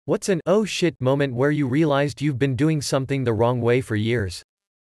What's an oh shit moment where you realized you've been doing something the wrong way for years?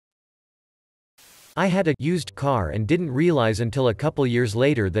 I had a used car and didn't realize until a couple years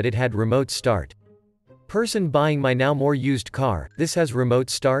later that it had remote start. Person buying my now more used car, this has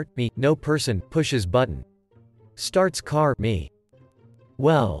remote start, me, no person, pushes button. Starts car, me.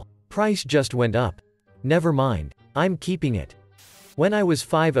 Well, price just went up. Never mind. I'm keeping it. When I was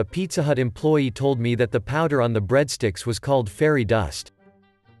 5, a Pizza Hut employee told me that the powder on the breadsticks was called fairy dust.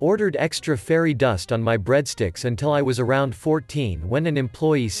 Ordered extra fairy dust on my breadsticks until I was around 14 when an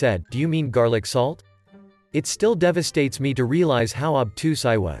employee said, "Do you mean garlic salt?" It still devastates me to realize how obtuse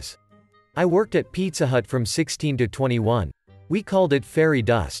I was. I worked at Pizza Hut from 16 to 21. We called it fairy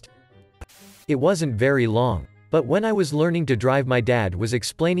dust. It wasn't very long. But when I was learning to drive, my dad was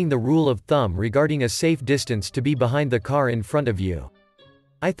explaining the rule of thumb regarding a safe distance to be behind the car in front of you.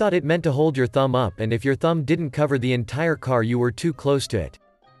 I thought it meant to hold your thumb up, and if your thumb didn't cover the entire car you were too close to it.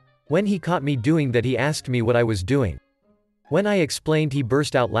 When he caught me doing that, he asked me what I was doing. When I explained, he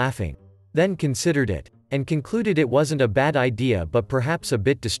burst out laughing. Then considered it. And concluded it wasn't a bad idea but perhaps a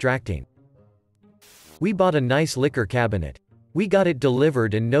bit distracting. We bought a nice liquor cabinet. We got it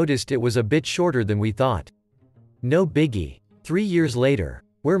delivered and noticed it was a bit shorter than we thought. No biggie. 3 years later.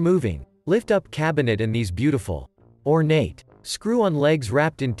 We're moving. Lift up cabinet and these beautiful, ornate, screw-on legs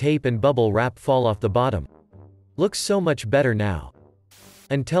wrapped in tape and bubble wrap fall off the bottom. Looks so much better now.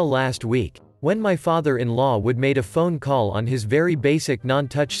 Until last week, when my father-in-law would made a phone call on his very basic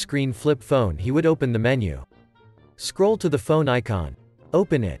non-touch screen flip phone, he would open the menu. Scroll to the phone icon.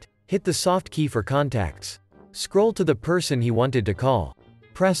 Open it. Hit the soft key for contacts. Scroll to the person he wanted to call.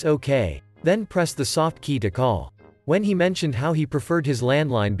 Press OK. Then press the soft key to call. When he mentioned how he preferred his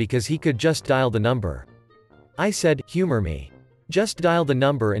landline because he could just dial the number. I said, humor me. Just dial the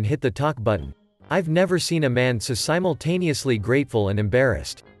number and hit the talk button. I've never seen a man so simultaneously grateful and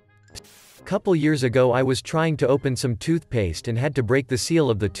embarrassed. Couple years ago I was trying to open some toothpaste and had to break the seal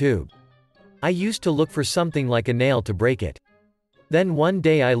of the tube. I used to look for something like a nail to break it. Then one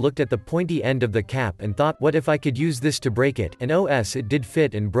day I looked at the pointy end of the cap and thought, what if I could use this to break it, and it did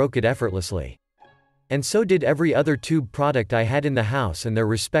fit and broke it effortlessly. And so did every other tube product I had in the house and their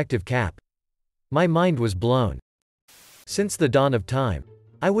respective cap. My mind was blown. Since the dawn of time,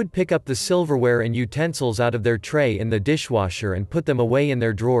 I would pick up the silverware and utensils out of their tray in the dishwasher and put them away in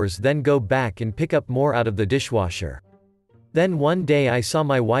their drawers, then go back and pick up more out of the dishwasher. Then one day I saw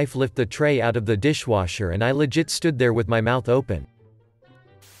my wife lift the tray out of the dishwasher and I legit stood there with my mouth open.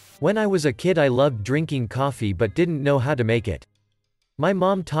 When I was a kid I loved drinking coffee but didn't know how to make it. My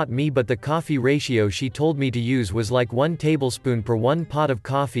mom taught me, but the coffee ratio she told me to use was like 1 tablespoon per 1 pot of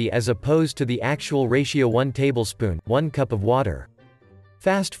coffee as opposed to the actual ratio 1 tablespoon, 1 cup of water.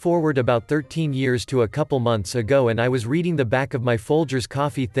 Fast forward about 13 years to a couple months ago and I was reading the back of my Folgers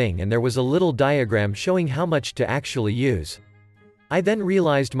coffee thing and there was a little diagram showing how much to actually use. I then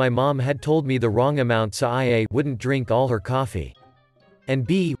realized my mom had told me the wrong amount, so I A, wouldn't drink all her coffee. And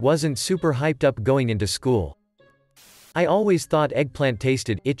B, wasn't super hyped up going into school. I always thought eggplant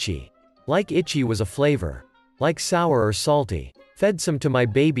tasted itchy. Like itchy was a flavor. Like sour or salty. Fed some to my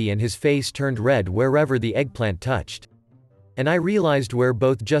baby and his face turned red wherever the eggplant touched. And I realized we're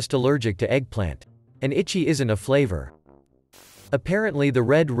both just allergic to eggplant. And itchy isn't a flavor. Apparently the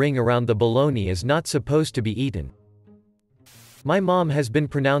red ring around the bologna is not supposed to be eaten. My mom has been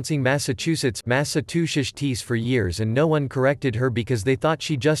pronouncing Massachusetts for years and no one corrected her because they thought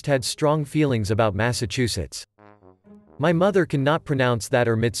she just had strong feelings about Massachusetts. My mother cannot pronounce that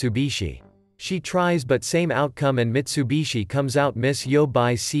or Mitsubishi. She tries but same outcome and Mitsubishi comes out Miss Yo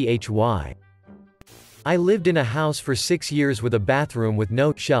by CHY. I lived in a house for 6 years with a bathroom with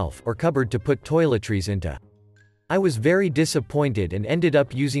no shelf or cupboard to put toiletries into. I was very disappointed and ended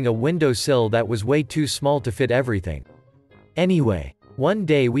up using a windowsill that was way too small to fit everything. Anyway, one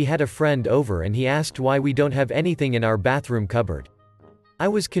day we had a friend over and he asked why we don't have anything in our bathroom cupboard. I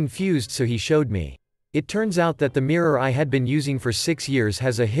was confused, so he showed me. It turns out that the mirror I had been using for 6 years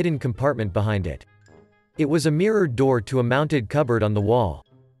has a hidden compartment behind it. It was a mirrored door to a mounted cupboard on the wall.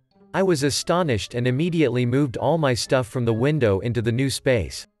 I was astonished and immediately moved all my stuff from the window into the new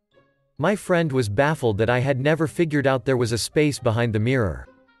space. My friend was baffled that I had never figured out there was a space behind the mirror.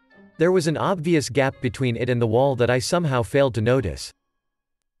 There was an obvious gap between it and the wall that I somehow failed to notice.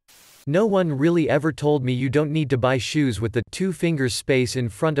 No one really ever told me you don't need to buy shoes with the 2 fingers space in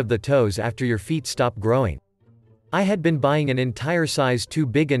front of the toes after your feet stop growing. I had been buying an entire size too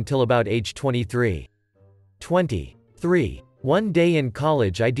big until about age 23. 23. One day in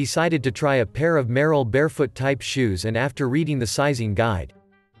college I decided to try a pair of Merrell barefoot type shoes and after reading the sizing guide.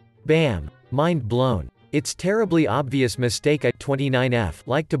 Bam! Mind blown. It's terribly obvious mistake I 29F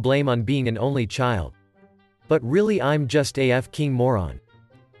like to blame on being an only child. But really I'm just AF king moron.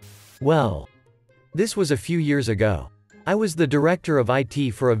 Well, this was a few years ago. I was the director of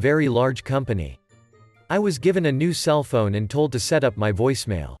IT for a very large company. I was given a new cell phone and told to set up my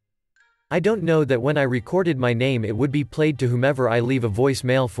voicemail. I don't know that when I recorded my name it would be played to whomever I leave a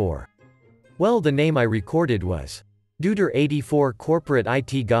voicemail for. Well, the name I recorded was Duder84 Corporate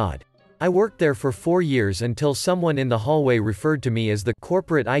IT God. I worked there for 4 years until someone in the hallway referred to me as the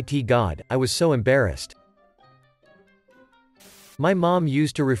Corporate IT God. I was so embarrassed. My mom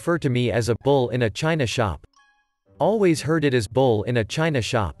used to refer to me as a bull in a china shop. Always heard it as bull in a china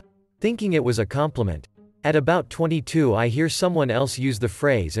shop, thinking it was a compliment. At about 22 I hear someone else use the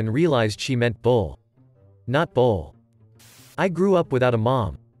phrase and realized she meant bull, not bowl. I grew up without a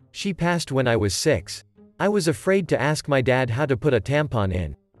mom. She passed when I was 6. I was afraid to ask my dad how to put a tampon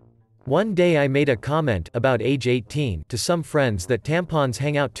in. One day I made a comment about age 18 to some friends that tampons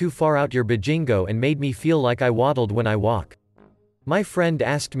hang out too far out your bajingo and made me feel like I waddled when I walk. My friend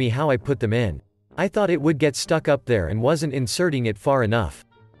asked me how I put them in. I thought it would get stuck up there and wasn't inserting it far enough.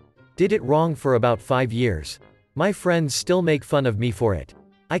 Did it wrong for about 5 years. My friends still make fun of me for it.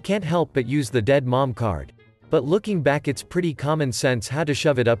 I can't help but use the dead mom card. But looking back it's pretty common sense how to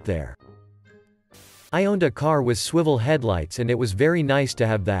shove it up there. I owned a car with swivel headlights and it was very nice to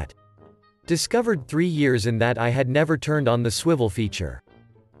have that. Discovered 3 years in that I had never turned on the swivel feature.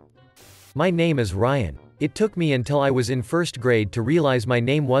 My name is Ryan. It took me until I was in 1st grade to realize my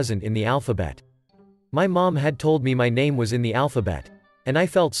name wasn't in the alphabet. My mom had told me my name was in the alphabet. And I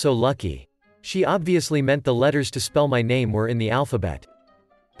felt so lucky. She obviously meant the letters to spell my name were in the alphabet.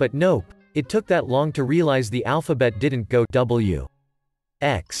 But nope, it took that long to realize the alphabet didn't go W,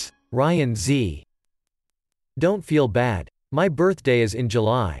 X, Ryan Z. Don't feel bad. My birthday is in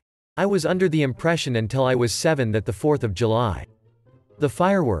July. I was under the impression until I was 7 that the 4th of July. The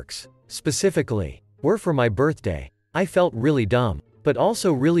fireworks, specifically, were for my birthday. I felt really dumb, but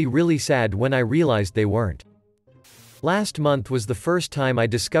also really sad when I realized they weren't. Last month was the first time I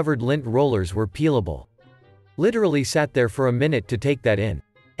discovered lint rollers were peelable. Literally sat there for a minute to take that in.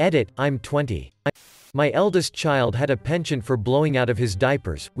 Edit, I'm 20. My eldest child had a penchant for blowing out of his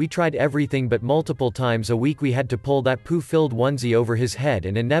diapers. We tried everything but multiple times a week we had to pull that poo-filled onesie over his head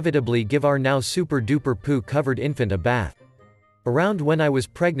and inevitably give our now super-duper poo-covered infant a bath. Around when I was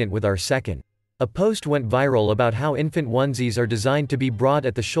pregnant with our second, a post went viral about how infant onesies are designed to be broad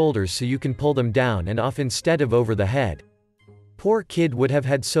at the shoulders so you can pull them down and off instead of over the head. Poor kid would have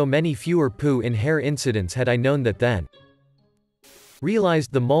had so many fewer poo in hair incidents had I known that then.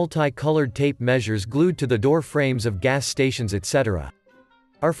 Realized the multi-colored tape measures glued to the door frames of gas stations etc.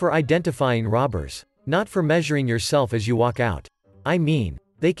 are for identifying robbers, not for measuring yourself as you walk out. I mean,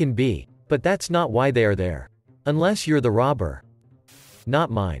 they can be, but that's not why they are there. Unless you're the robber. Not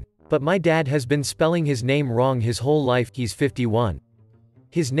mine. But my dad has been spelling his name wrong his whole life. He's 51.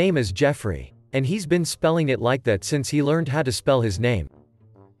 His name is Jeffrey. And he's been spelling it like that since he learned how to spell his name.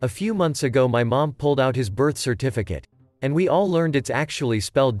 A few months ago my mom pulled out his birth certificate. And we all learned it's actually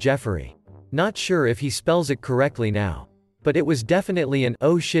spelled Jeffrey. Not sure if he spells it correctly now. But it was definitely an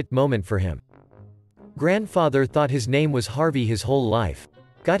oh shit moment for him. Grandfather thought his name was Harvey his whole life.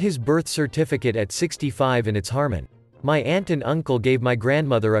 Got his birth certificate at 65 and it's Harmon. My aunt and uncle gave my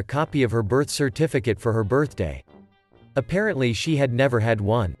grandmother a copy of her birth certificate for her birthday. Apparently she had never had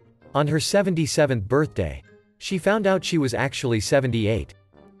one. On her 77th birthday, she found out she was actually 78.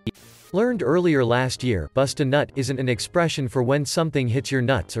 Learned earlier last year, bust a nut isn't an expression for when something hits your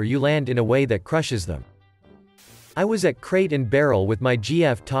nuts or you land in a way that crushes them. I was at Crate and Barrel with my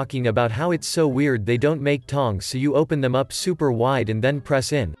GF talking about how it's so weird they don't make tongs so you open them up super wide and then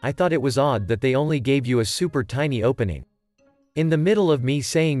press in. I thought it was odd that they only gave you a super tiny opening. In the middle of me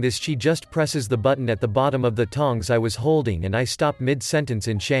saying this she just presses the button at the bottom of the tongs I was holding and I stopped mid-sentence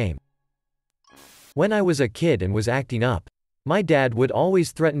in shame. When I was a kid and was acting up, my dad would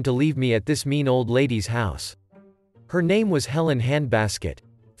always threaten to leave me at this mean old lady's house. Her name was Helen Handbasket.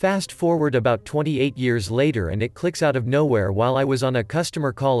 Fast forward about 28 years later and it clicks out of nowhere while I was on a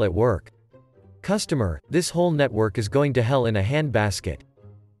customer call at work. Customer, this whole network is going to hell in a handbasket.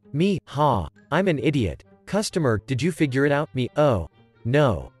 Me, ha, I'm an idiot. Customer, did you figure it out? Me, oh,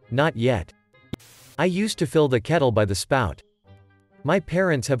 no, not yet. I used to fill the kettle by the spout. My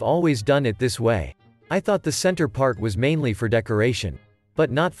parents have always done it this way. I thought the center part was mainly for decoration.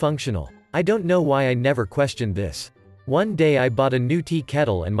 But not functional. I don't know why I never questioned this. One day I bought a new tea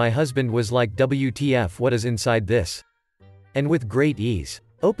kettle and my husband was like WTF what is inside this? And with great ease,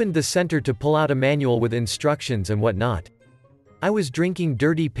 opened the center to pull out a manual with instructions and whatnot. I was drinking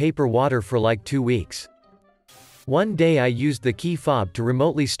dirty paper water for like 2 weeks. One day I used the key fob to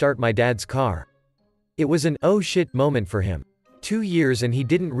remotely start my dad's car. It was an oh shit moment for him. 2 years and he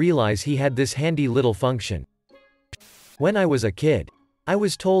didn't realize he had this handy little function. When I was a kid, I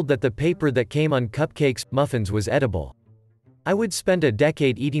was told that the paper that came on cupcakes, muffins was edible. I would spend a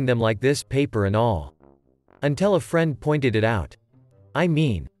decade eating them like this, paper and all. Until a friend pointed it out. I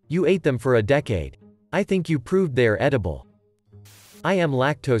mean, you ate them for a decade. I think you proved they're edible. I am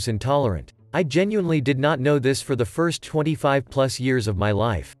lactose intolerant. I genuinely did not know this for the first 25 plus years of my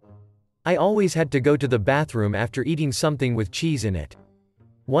life. I always had to go to the bathroom after eating something with cheese in it.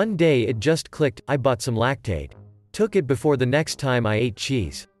 One day it just clicked, I bought some Lactaid. Took it before the next time I ate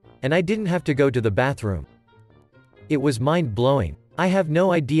cheese. And I didn't have to go to the bathroom. It was mind-blowing. I have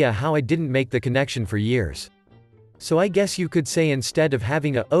no idea how I didn't make the connection for years. So I guess you could say instead of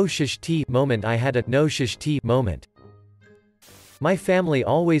having a oh shish tea moment I had a no shish tea moment. My family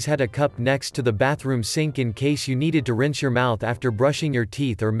always had a cup next to the bathroom sink in case you needed to rinse your mouth after brushing your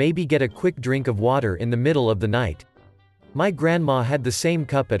teeth or maybe get a quick drink of water in the middle of the night. My grandma had the same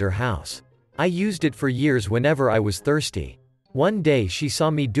cup at her house. I used it for years whenever I was thirsty. One day she saw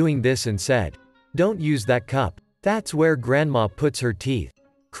me doing this and said, "Don't use that cup. That's where grandma puts her teeth."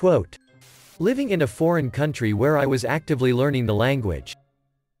 Quote. Living in a foreign country where I was actively learning the language.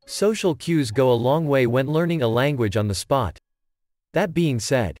 Social cues go a long way when learning a language on the spot. That being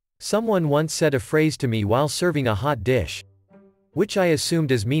said, someone once said a phrase to me while serving a hot dish, which I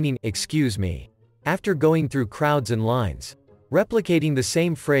assumed as meaning, "Excuse me," after going through crowds and lines. Replicating the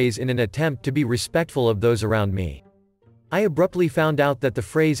same phrase in an attempt to be respectful of those around me. I abruptly found out that the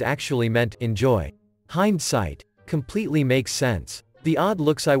phrase actually meant, enjoy. Hindsight completely makes sense. The odd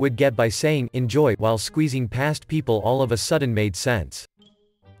looks I would get by saying, enjoy, while squeezing past people all of a sudden made sense.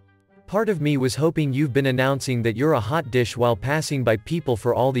 Part of me was hoping you've been announcing that you're a hot dish while passing by people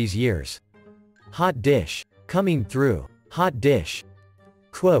for all these years. Hot dish. Coming through. Hot dish.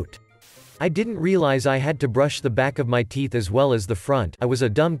 Quote. I didn't realize I had to brush the back of my teeth as well as the front. I was a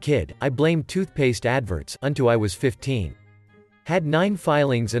dumb kid. I blamed toothpaste adverts until I was 15. Had 9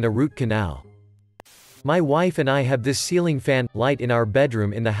 filings and a root canal. My wife and I have this ceiling fan light in our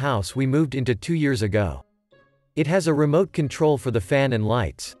bedroom in the house we moved into 2 years ago. It has a remote control for the fan and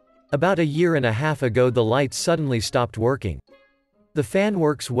lights. About a year and a half ago the lights suddenly stopped working. The fan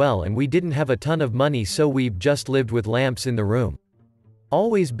works well and we didn't have a ton of money so we've just lived with lamps in the room.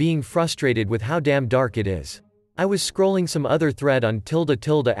 Always being frustrated with how damn dark it is. I was scrolling some other thread on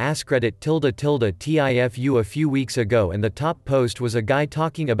 _AskReddit _TIFU a few weeks ago and the top post was a guy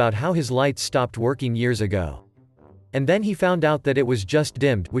talking about how his lights stopped working years ago. And then he found out that it was just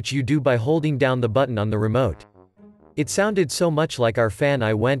dimmed, which you do by holding down the button on the remote. It sounded so much like our fan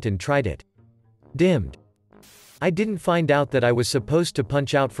I went and tried it. Dimmed. I didn't find out that I was supposed to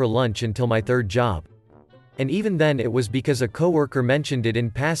punch out for lunch until my 3rd job. And even then it was because a coworker mentioned it in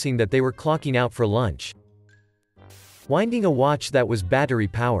passing that they were clocking out for lunch. Winding a watch that was battery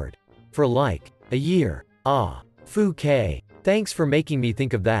powered. For like a year. Ah. Fu K. Thanks for making me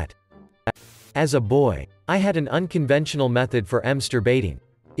think of that. As a boy, I had an unconventional method for masturbating.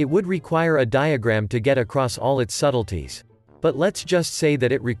 It would require a diagram to get across all its subtleties. But let's just say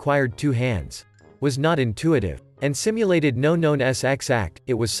that it required 2 hands. Was not intuitive. And simulated no known sex act,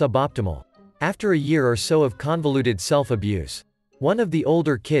 it was suboptimal. After a year or so of convoluted self-abuse, one of the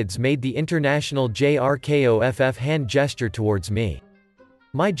older kids made the international JRKOFF hand gesture towards me.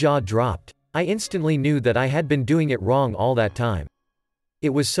 My jaw dropped. I instantly knew that I had been doing it wrong all that time. It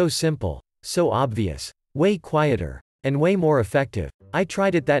was so simple, so obvious, way quieter, and way more effective. I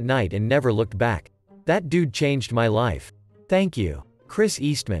tried it that night and never looked back. That dude changed my life. Thank you, Chris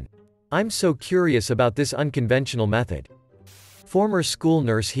Eastman. I'm so curious about this unconventional method. Former school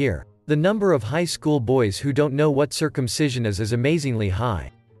nurse here. The number of high school boys who don't know what circumcision is amazingly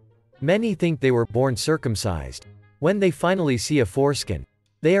high. Many think they were born circumcised. When they finally see a foreskin,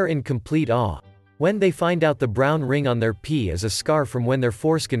 they are in complete awe. When they find out the brown ring on their pee is a scar from when their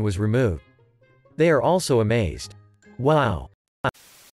foreskin was removed, they are also amazed. Wow.